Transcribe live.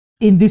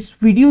In this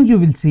video, you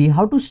will see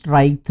how to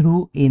strike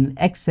through in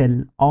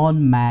Excel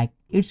on Mac.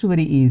 It's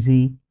very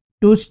easy.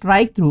 To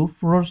strike through,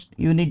 first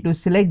you need to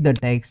select the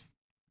text.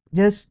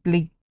 Just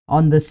click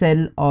on the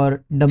cell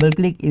or double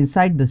click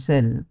inside the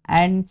cell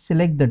and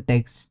select the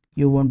text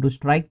you want to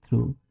strike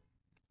through.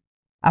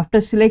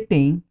 After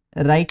selecting,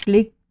 right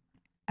click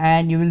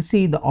and you will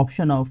see the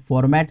option of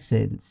format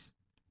cells.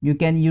 You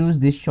can use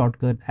this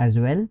shortcut as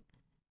well.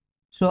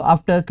 So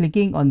after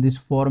clicking on this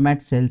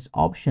format cells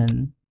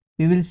option,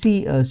 we will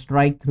see a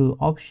strike through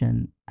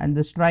option, and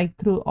the strike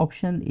through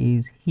option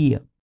is here.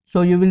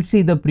 So you will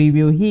see the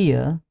preview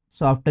here.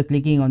 So after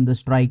clicking on the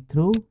strike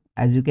through,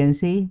 as you can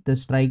see, the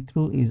strike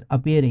through is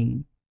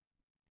appearing.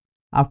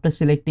 After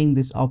selecting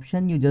this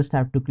option, you just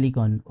have to click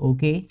on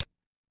OK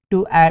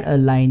to add a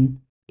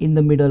line in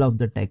the middle of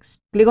the text.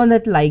 Click on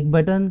that like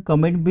button,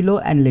 comment below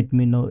and let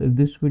me know if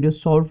this video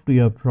solved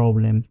your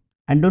problem.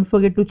 And don't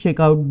forget to check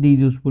out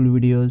these useful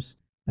videos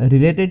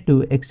related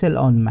to Excel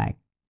on Mac.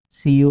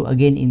 See you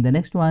again in the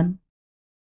next one.